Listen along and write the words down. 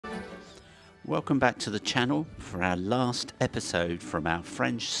Welcome back to the channel for our last episode from our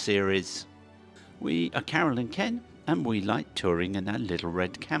French series. We are Carol and Ken, and we like touring in our little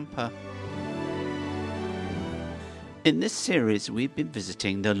red camper. In this series we've been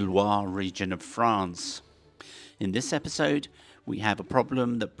visiting the Loire region of France. In this episode we have a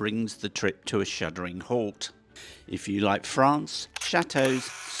problem that brings the trip to a shuddering halt. If you like France, chateaus,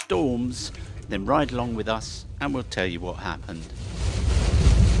 storms, then ride along with us and we'll tell you what happened.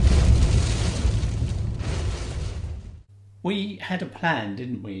 We had a plan,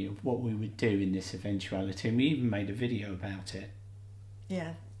 didn't we, of what we would do in this eventuality, and we even made a video about it.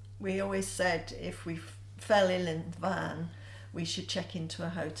 Yeah, we always said if we fell ill in the van, we should check into a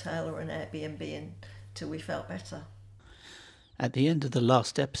hotel or an Airbnb until we felt better. At the end of the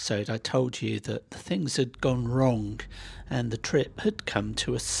last episode, I told you that things had gone wrong and the trip had come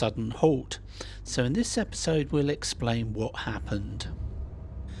to a sudden halt. So in this episode, we'll explain what happened.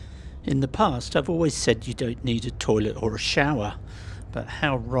 In the past, I've always said you don't need a toilet or a shower, but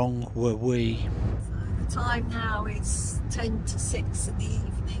how wrong were we? So the time now is 10 to 6 in the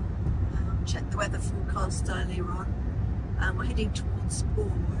evening. Checked the weather forecast earlier on, and we're heading towards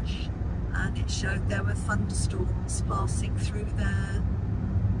Bourges, and it showed there were thunderstorms passing through there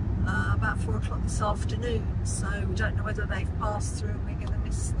about 4 o'clock this afternoon. So we don't know whether they've passed through and we're going to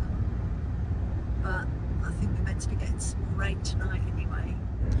miss them. But I think we're meant to be getting some more rain tonight anyway.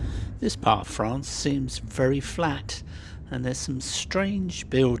 This part of France seems very flat, and there's some strange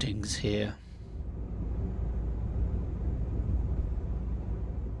buildings here.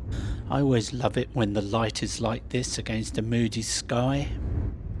 I always love it when the light is like this against a moody sky.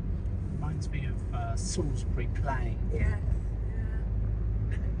 Reminds me of Salisbury Plain. Yeah,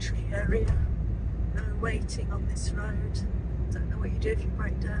 military area. No waiting on this road. Don't know what you do if you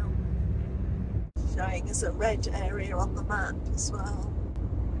break down. Showing us a red area on the map as well.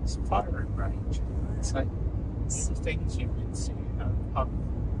 It's firing range. It's like the things you've been seeing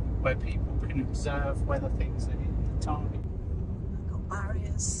where people can observe whether things are hitting the target. They've got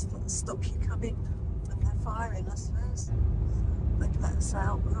barriers that stop you coming when they're firing, I suppose. They can let us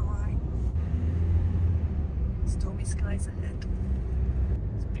out, we're alright. Stormy skies ahead.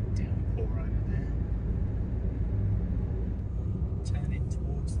 There's a big downpour over there. Turning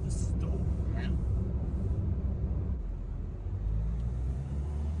towards the storm now.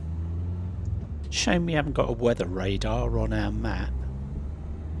 Shame we haven't got a weather radar on our map.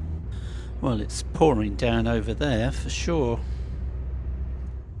 Well, it's pouring down over there for sure.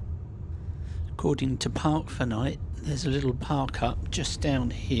 According to Park for Night, there's a little park up just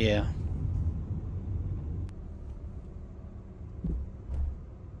down here.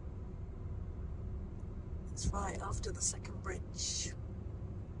 It's right after the second bridge.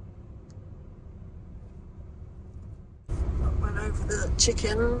 Went over the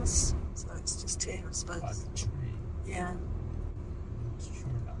chickens, so it's just here, I suppose. By the tree. Yeah. I'm not sure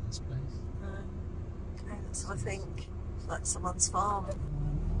about this place. Okay, that's, I think, like someone's farm.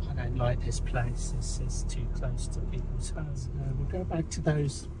 I don't like this place. It's too close to people's houses. We'll go back to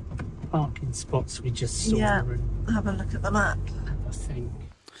those parking spots we just saw and have a look at the map. have a think.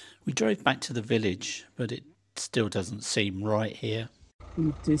 We drove back to the village, but it still doesn't seem right here.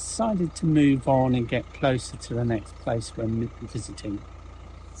 We decided to move on and get closer to the next place we're visiting.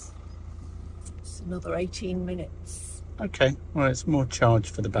 It's another 18 minutes. Okay, well, it's more charge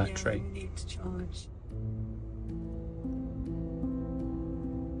for the battery. Yeah, we need to charge.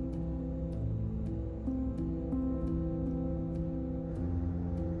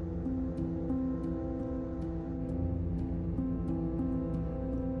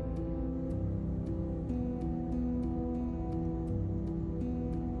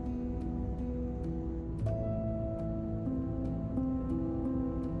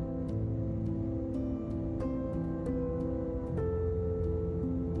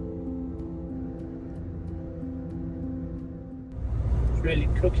 Really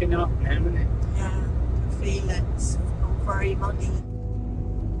cooking up now, isn't it? Yeah, I can feel it. It's not very muddy.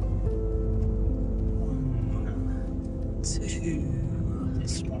 1, 2.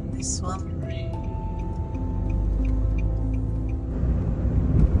 This one. This one. 3.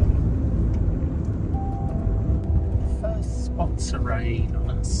 First spots of rain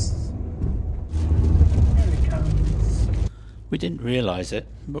on us. Here it comes. We didn't realise it,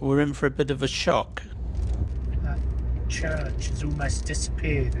 but we're in for a bit of a shock. That church has almost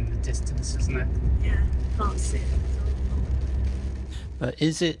disappeared in the distance, hasn't it? Yeah, can't see it. But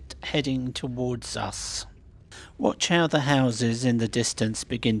is it heading towards us? Watch how the houses in the distance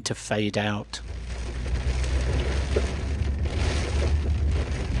begin to fade out.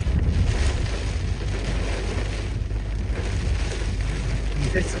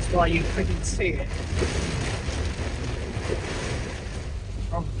 this is why you couldn't see it.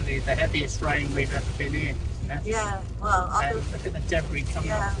 Probably the heaviest rain we've ever been in, isn't it? Yeah, well, And look at the debris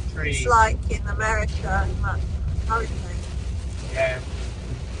coming off the trees. It's like in America, in that hurricane. Yeah.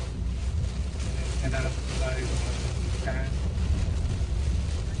 And then upload down.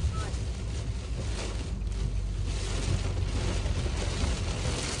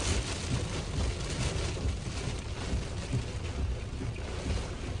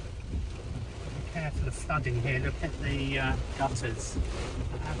 Careful of flooding here. Look at the gutters.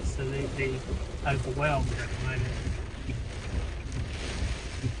 Absolutely overwhelmed at the moment.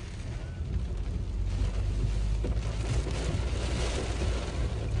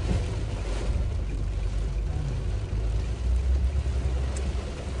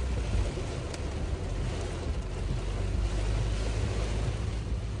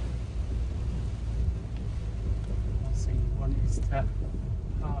 To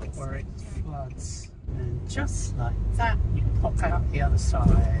park where it floods, and just like that you pop out the other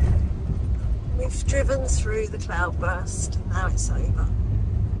side. We've driven through the cloudburst and now it's over.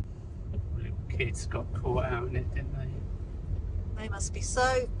 Little kids got caught out in it, didn't they? They must be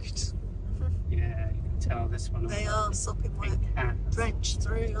soaked. Yeah, you can tell this one. They are sopping wet, drenched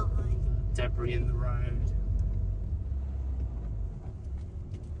through, aren't they? Debris in the road.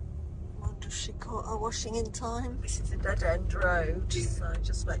 She caught her washing in time. This is a dead-end road, so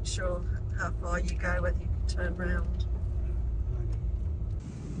just make sure how far you go, whether you can turn round.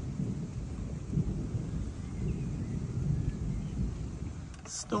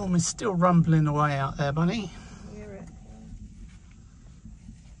 Storm is still rumbling away out there, Bunny. Hear it.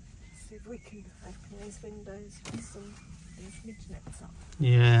 Let's see if we can open these windows with these midnets up.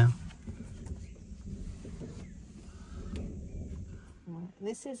 Yeah.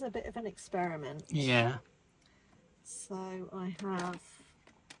 This is a bit of an experiment. Yeah. So I have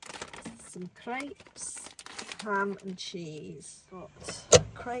some crepes, ham and cheese. Got a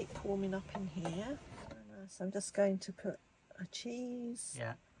crepe warming up in here. So I'm just going to put a cheese.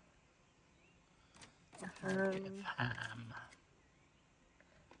 Yeah. A ham.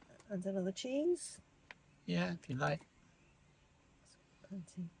 And another cheese. Yeah, if you like.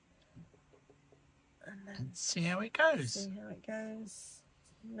 Plenty. And see how it goes. See how it goes.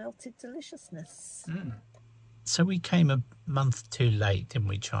 Melted deliciousness. Mm. So we came a month too late, didn't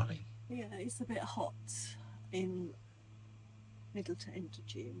we, Charlie? Yeah, it's a bit hot in middle to end of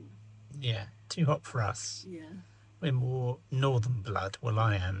June. Yeah, too hot for us. Yeah. We're more northern blood. Well,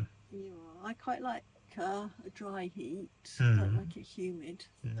 I am. You are. I quite like a dry heat. I don't like it humid.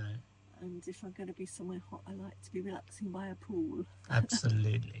 No. And if I'm going to be somewhere hot, I like to be relaxing by a pool.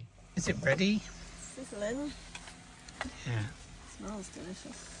 Absolutely. Is it ready? Sizzling. Yeah. Smells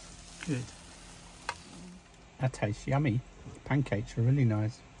delicious. Good. That tastes yummy. Pancakes are really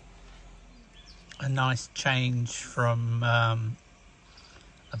nice. A nice change from a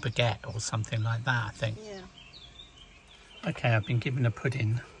baguette or something like that, I think. Yeah. Okay, I've been given a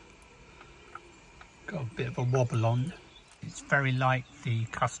pudding. Got a bit of a wobble on. It's very like the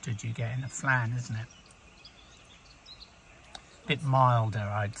custard you get in a flan, isn't it? Bit milder,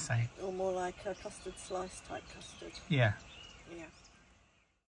 I'd say. Or more like a custard slice type custard. Yeah. Yeah.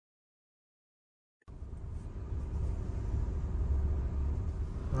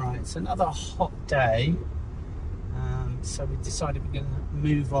 Right, it's another hot day. So we decided we're going to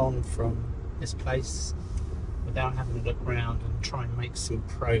move on from this place without having to look around and try and make some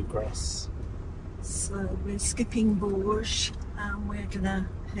progress. So we're skipping Bourges and we're going to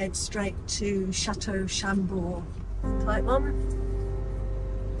head straight to Château de Chambord. Type one.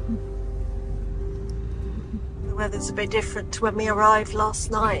 The weather's a bit different to when we arrived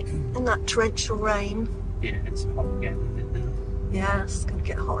last night in that torrential rain. Yeah, it's hot again, isn't it now? Yeah, it's going to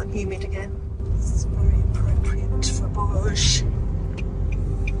get hot and humid again. It's very appropriate for Bourges.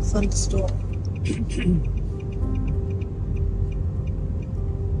 Thunderstorm.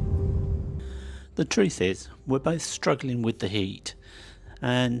 The truth is, we're both struggling with the heat,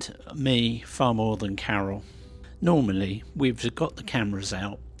 and me far more than Carol. Normally, we've got the cameras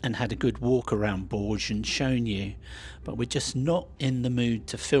out and had a good walk around Bourges and shown you, but we're just not in the mood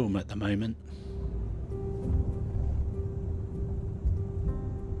to film at the moment.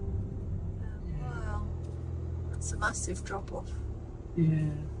 Wow, that's a massive drop off. Yeah.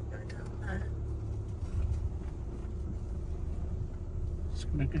 Go down there.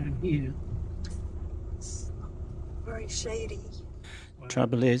 Just gonna go here. It's very shady.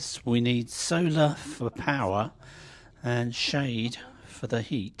 Trouble is, we need solar for power and shade for the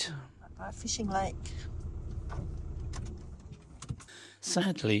heat. By a fishing lake.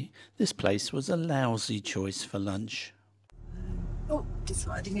 Sadly, this place was a lousy choice for lunch. Oh,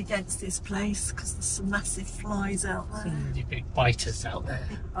 deciding against this place because there's some massive flies out there. Some really big biters out there.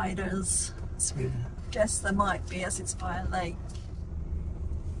 Big biters. So we guess there might be, as it's by a lake.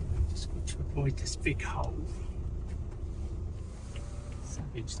 Just got to avoid this big hole.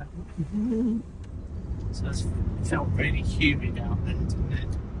 Savage, that one. So it's felt really humid out there, didn't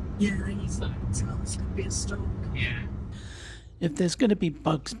it? Yeah, you can tell there's going to be a storm. Yeah. If there's going to be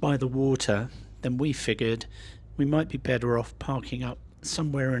bugs by the water, then we figured we might be better off parking up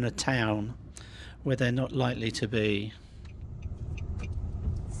somewhere in a town where they're not likely to be.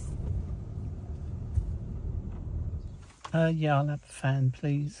 Yeah, I'll have a fan,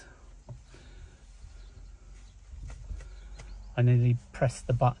 please. I nearly pressed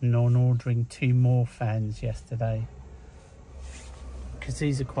the button on ordering 2 more fans yesterday, because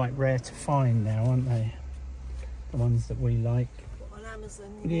these are quite rare to find now, aren't they? The ones that we like. On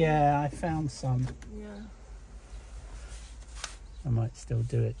Amazon. Yeah, I found some. Yeah. I might still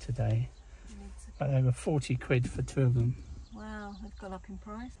do it today. But they were 40 quid for 2 of them. Wow, they've gone up in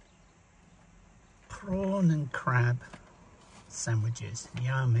price. Prawn and crab sandwiches.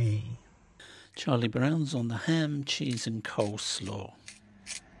 Yummy. Charlie Brown's on the ham, cheese and coleslaw.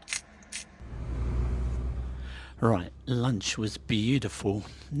 Right, lunch was beautiful.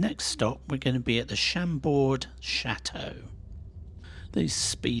 Next stop, we're going to be at the Chambord Chateau. These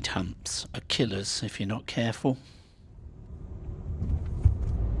speed humps are killers if you're not careful.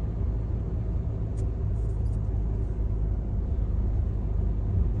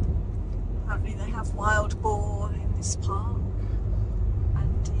 Apparently they have wild boar in this park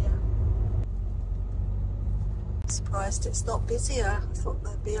and deer. Surprised it's not busier. I thought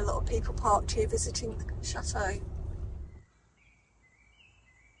there'd be a lot of people parked here visiting the chateau.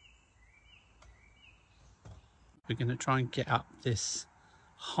 We're going to try and get up this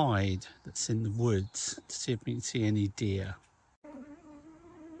hide that's in the woods to see if we can see any deer.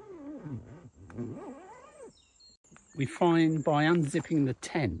 We find by unzipping the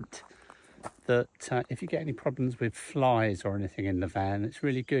tent that if you get any problems with flies or anything in the van, it's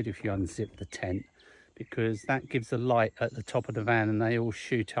really good if you unzip the tent, because that gives a light at the top of the van and they all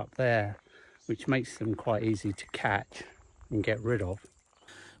shoot up there, which makes them quite easy to catch and get rid of.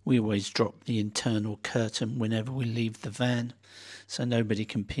 We always drop the internal curtain whenever we leave the van, so nobody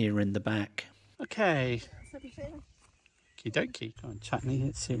can peer in the back. Okay. That's everything. Okie dokie. Go on, Chutney,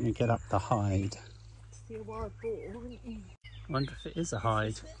 let's see if we can get up the hide. See a wild boar, wouldn't you? I wonder if it is a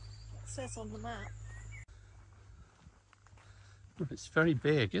hide. It says on the map. Oh, it's very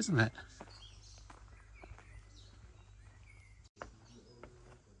big, isn't it?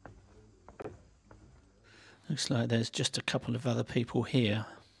 Looks like there's just a couple of other people here.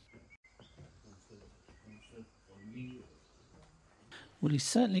 Well, he's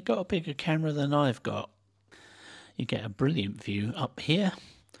certainly got a bigger camera than I've got. You get a brilliant view up here,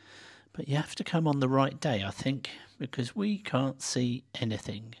 but you have to come on the right day, I think, because we can't see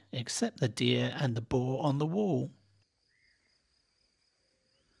anything except the deer and the boar on the wall.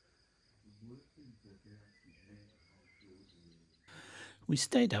 We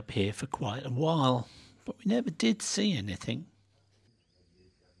stayed up here for quite a while, but we never did see anything.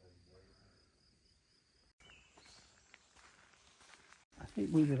 I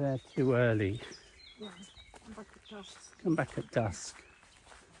think we were there too early. Yeah, come back at dusk. Come back at dusk.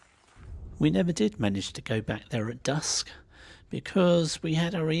 We never did manage to go back there at dusk because we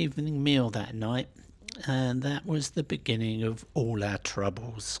had our evening meal that night, and that was the beginning of all our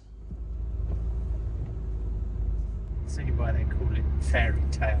troubles. See why they call it fairy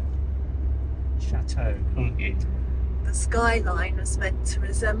tale chateau, can't you? The skyline was meant to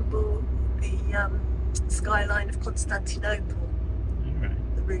resemble the skyline of Constantinople.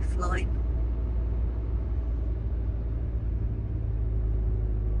 Right. The roof line.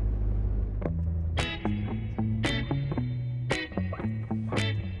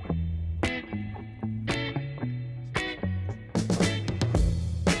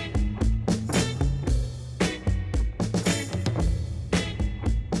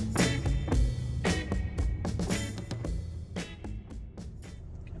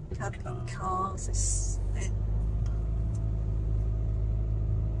 Camping cars, this thing.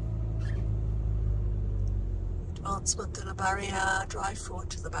 Advancement to the barrier, drive forward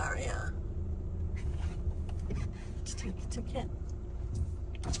to the barrier. Just take your ticket.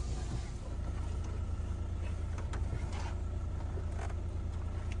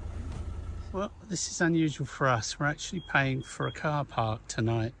 Well, this is unusual for us. We're actually paying for a car park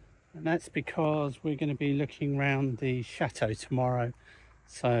tonight. And that's because we're going to be looking around the chateau tomorrow.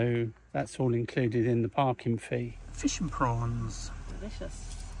 So that's all included in the parking fee. Fish and prawns.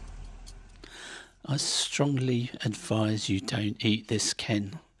 Delicious. I strongly advise you don't eat this,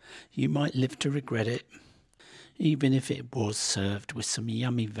 Ken. You might live to regret it, even if it was served with some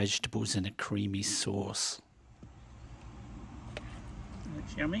yummy vegetables and a creamy sauce.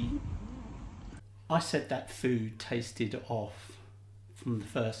 That's yummy. I said that food tasted off from the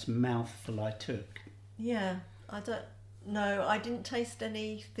first mouthful I took. Yeah, I don't know. I didn't taste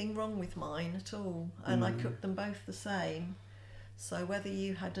anything wrong with mine at all, and I cooked them both the same. So whether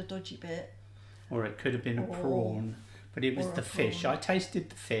you had a dodgy bit, or it could have been a prawn, but it was the fish. I tasted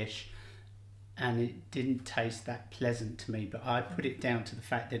the fish, and it didn't taste that pleasant to me. But I put it down to the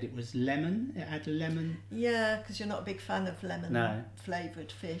fact that it was lemon. It had lemon. Yeah, because you're not a big fan of lemon No.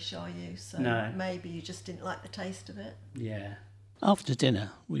 flavoured fish, are you? So No. maybe you just didn't like the taste of it. Yeah. After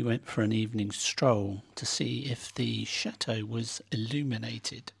dinner, we went for an evening stroll to see if the chateau was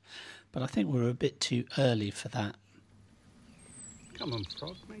illuminated, but I think we were a bit too early for that. Come on,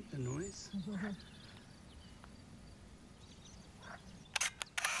 frog, make the noise.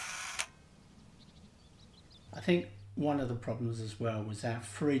 I think one of the problems as well was our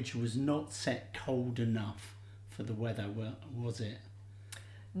fridge was not set cold enough for the weather, was it?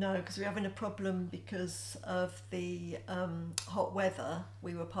 No, because we were having a problem because of the hot weather.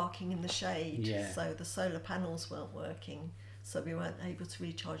 We were parking in the shade, so the solar panels weren't working, so we weren't able to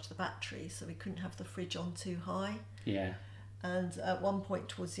recharge the battery, so we couldn't have the fridge on too high. Yeah. And at one point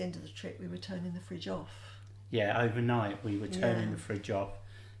towards the end of the trip, we were turning the fridge off. Yeah, overnight we were turning the fridge off.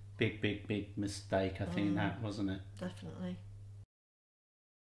 Big mistake, I think that, wasn't it? Definitely.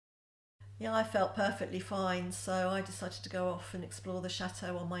 Yeah, I felt perfectly fine, so I decided to go off and explore the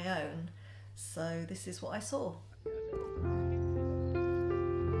chateau on my own. So this is what I saw.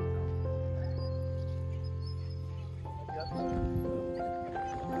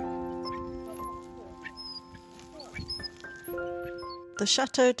 The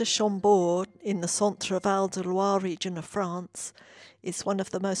Château de Chambord in the Centre-Val de Loire region of France is one of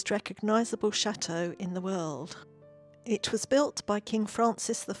the most recognisable chateaux in the world. It was built by King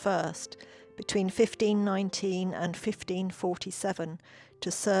Francis I between 1519 and 1547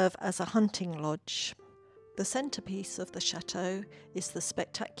 to serve as a hunting lodge. The centrepiece of the chateau is the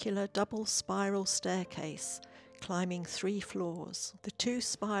spectacular double spiral staircase climbing 3 floors. The 2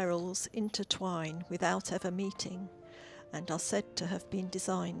 spirals intertwine without ever meeting and are said to have been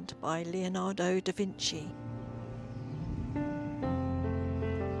designed by Leonardo da Vinci.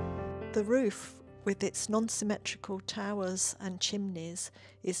 The roof, with its non-symmetrical towers and chimneys,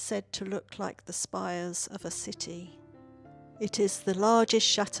 is said to look like the spires of a city. It is the largest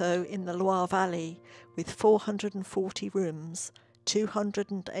chateau in the Loire Valley, with 440 rooms,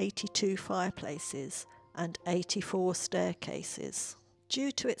 282 fireplaces and 84 staircases.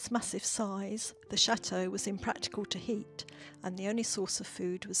 Due to its massive size, the chateau was impractical to heat, and the only source of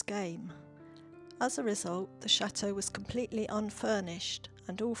food was game. As a result, the chateau was completely unfurnished,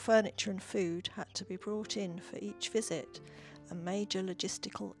 and all furniture and food had to be brought in for each visit, a major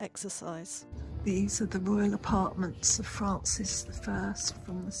logistical exercise. These are the royal apartments of Francis I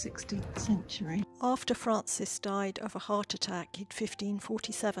from the 16th century. After Francis died of a heart attack in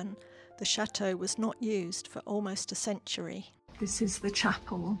 1547, the chateau was not used for almost a century. This is the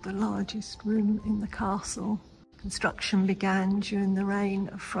chapel, the largest room in the castle. Construction began during the reign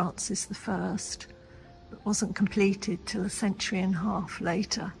of Francis I, but wasn't completed till a century and a half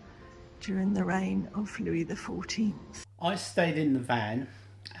later, during the reign of Louis XIV. I stayed in the van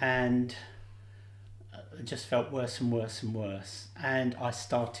and it just felt worse and worse and worse, and I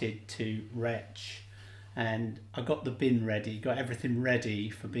started to retch, and I got the bin ready, got everything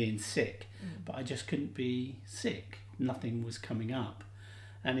ready for being sick, but I just couldn't be sick. Nothing was coming up,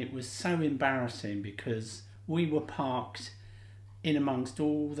 and it was so embarrassing because we were parked in amongst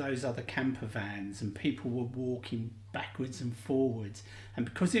all those other camper vans and people were walking backwards and forwards, and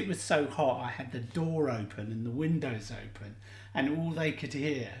because it was so hot I had the door open and the windows open, and all they could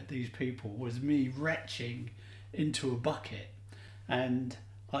hear, these people, was me retching into a bucket, and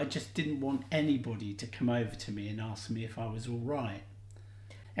I just didn't want anybody to come over to me and ask me if I was all right.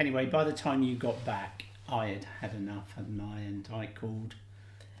 Anyway, by the time you got back, I had had enough, hadn't I? And I called.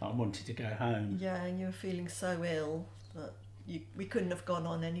 I wanted to go home. Yeah, and you were feeling so ill that we couldn't have gone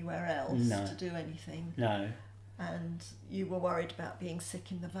on anywhere else to do anything. No. And you were worried about being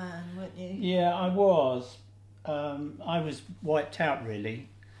sick in the van, weren't you? Yeah, I was. I was wiped out, really.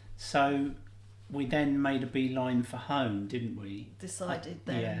 So we then made a beeline for home, didn't we? Decided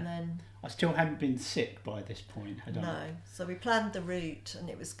then and then. I still hadn't been sick by this point, had I? No. So we planned the route, and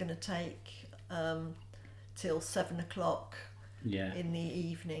it was going to take till 7 o'clock in the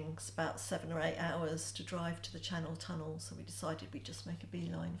evenings, about 7 or 8 hours to drive to the Channel Tunnel. So we decided we'd just make a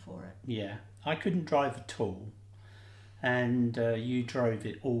beeline for it. Yeah, I couldn't drive at all, and you drove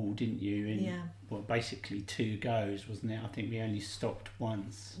it all, didn't you? In, well, basically 2 goes, wasn't it? I think we only stopped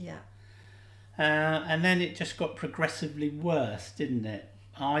once. Yeah. And then it just got progressively worse, didn't it?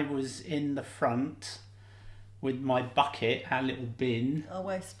 I was in the front with my bucket, our little bin. Our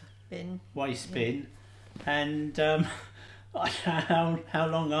waste bin. And how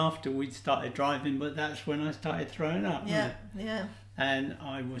long after we'd started driving, but that's when I started throwing up. Yeah. And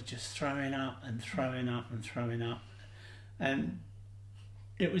I was just throwing up and throwing up and throwing up. And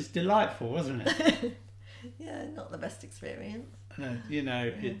it was delightful, wasn't it? Yeah, not the best experience. You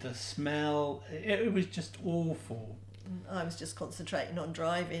know, the smell, it was just awful. I was just concentrating on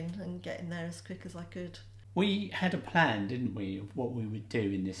driving and getting there as quick as I could. We had a plan, didn't we, of what we would do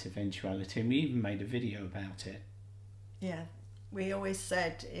in this eventuality, and we even made a video about it. Yeah, we always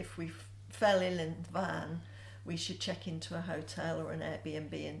said if we fell ill in the van, we should check into a hotel or an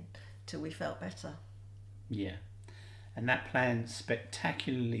Airbnb until we felt better. Yeah, and that plan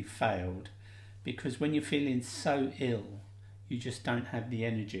spectacularly failed, because when you're feeling so ill, you just don't have the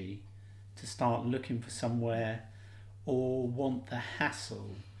energy to start looking for somewhere or want the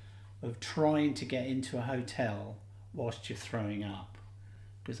hassle of trying to get into a hotel whilst you're throwing up,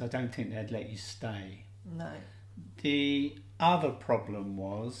 because I don't think they'd let you stay. No. The other problem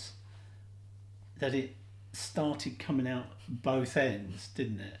was that it started coming out both ends,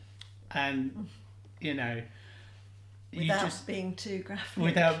 didn't it? And, you know... Without being too graphic.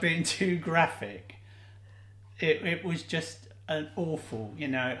 Without being too graphic. It was just an awful, you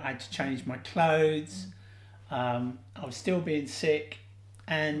know, I had to change my clothes. I was still being sick,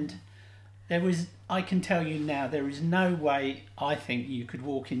 and there was, I can tell you now, there is no way I think you could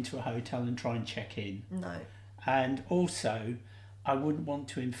walk into a hotel and try and check in. No. And also, I wouldn't want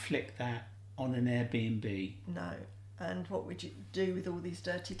to inflict that on an Airbnb. No. And what would you do with all these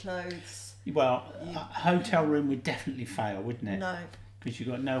dirty clothes? Well, a hotel room would definitely fail, wouldn't it? No. Because you've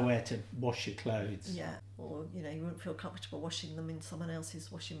got nowhere to wash your clothes. Yeah. Or, you know, you wouldn't feel comfortable washing them in someone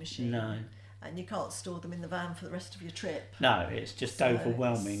else's washing machine. No. And you can't store them in the van for the rest of your trip. No, it's just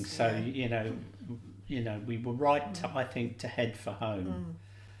overwhelming. So, you know, we were right, I think, to head for home.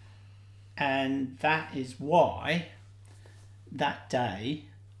 And that is why that day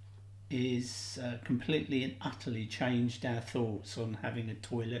is completely and utterly changed our thoughts on having a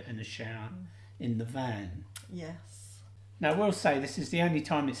toilet and a shower in the van. Yes. Now, we'll say this is the only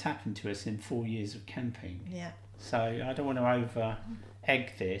time it's happened to us in 4 years of camping. Yeah. So I don't want to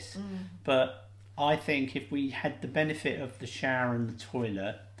over-egg this, but I think if we had the benefit of the shower and the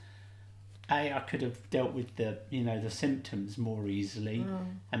toilet, A, I could have dealt with the, you know, the symptoms more easily,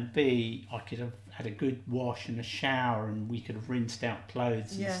 and B, I could have had a good wash and a shower, and we could have rinsed out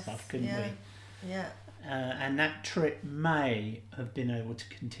clothes and stuff, couldn't we? Yeah. And that trip may have been able to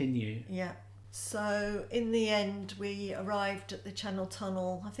continue. Yeah. So in the end, we arrived at the Channel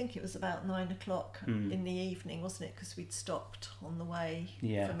Tunnel. I think it was about 9 o'clock in the evening, wasn't it? Because we'd stopped on the way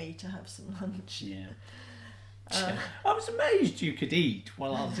for me to have some lunch. Yeah. I was amazed you could eat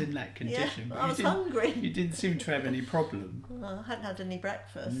while I was in that condition. Yeah, I was hungry. You didn't seem to have any problem. Well, I hadn't had any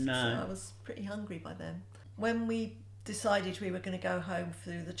breakfast, no. So I was pretty hungry by then. When we decided we were going to go home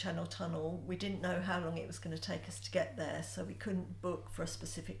through the Channel Tunnel, we didn't know how long it was going to take us to get there, so we couldn't book for a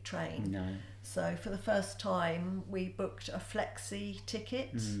specific train. No. So for the first time, we booked a flexi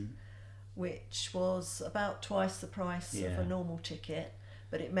ticket, which was about twice the price of a normal ticket.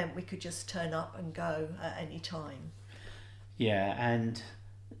 But it meant we could just turn up and go at any time. Yeah, and,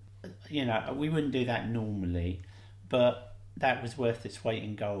 you know, we wouldn't do that normally, but that was worth its weight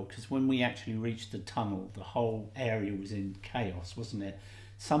in gold, because when we actually reached the tunnel, the whole area was in chaos, wasn't it?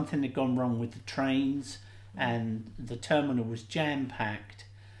 Something had gone wrong with the trains, and the terminal was jam-packed,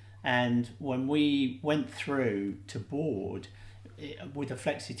 and when we went through to board, with a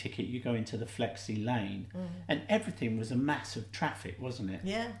flexi ticket you go into the flexi lane, and everything was a mass of traffic, wasn't it?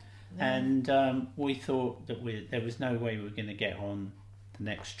 Yeah. And we thought that there was no way we were going to get on the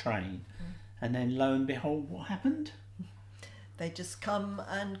next train, and then lo and behold, what happened? They just come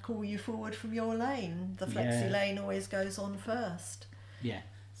and call you forward from your lane. The flexi lane always goes on first. Yeah,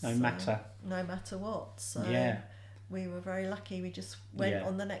 no matter what. So we were very lucky. We just went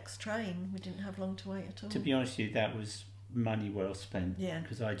on the next train. We didn't have long to wait at all. To be honest with you, that was money well spent,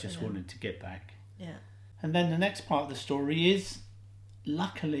 because I just wanted to get back. Yeah. And then the next part of the story is,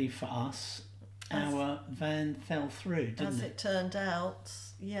 luckily for us, our van fell through, didn't it? As it turned out,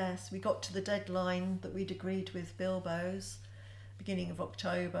 yes, we got to the deadline that we'd agreed with Bilbo's beginning of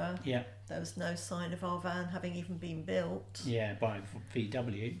October. Yeah. There was no sign of our van having even been built. Yeah, by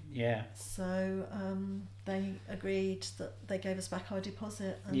VW. Yeah. So they agreed that they gave us back our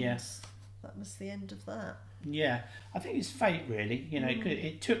deposit, and that was the end of that. Yeah, I think it's fate, really. You know,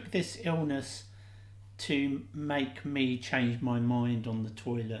 it took this illness to make me change my mind on the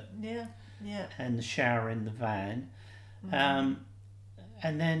toilet. Yeah, yeah. And the shower in the van.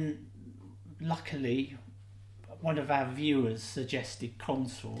 And then, luckily, one of our viewers suggested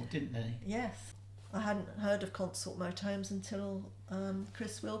Consort, didn't they? Yes. I hadn't heard of Consort Motorhomes until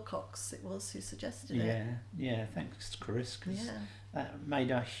Chris Wilcox, it was, who suggested it. Yeah, thanks Chris, because that made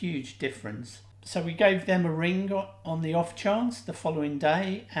a huge difference. So we gave them a ring on the off chance the following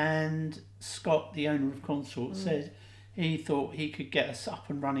day, and Scott, the owner of Consort, said he thought he could get us up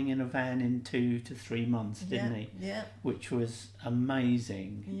and running in a van in 2 to 3 months, didn't he? Yeah. Which was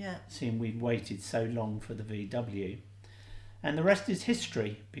amazing, seeing we'd waited so long for the VW. And the rest is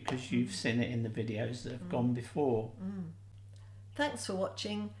history, because you've seen it in the videos that have gone before. Thanks for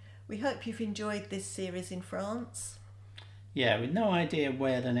watching. We hope you've enjoyed this series in France. Yeah, with no idea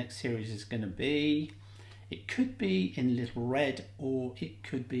where the next series is going to be. It could be in Little Red, or it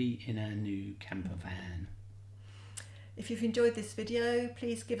could be in our new Campervan. If you've enjoyed this video,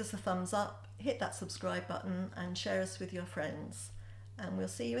 please give us a thumbs up, hit that subscribe button and share us with your friends. And we'll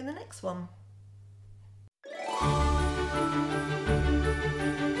see you in the next one.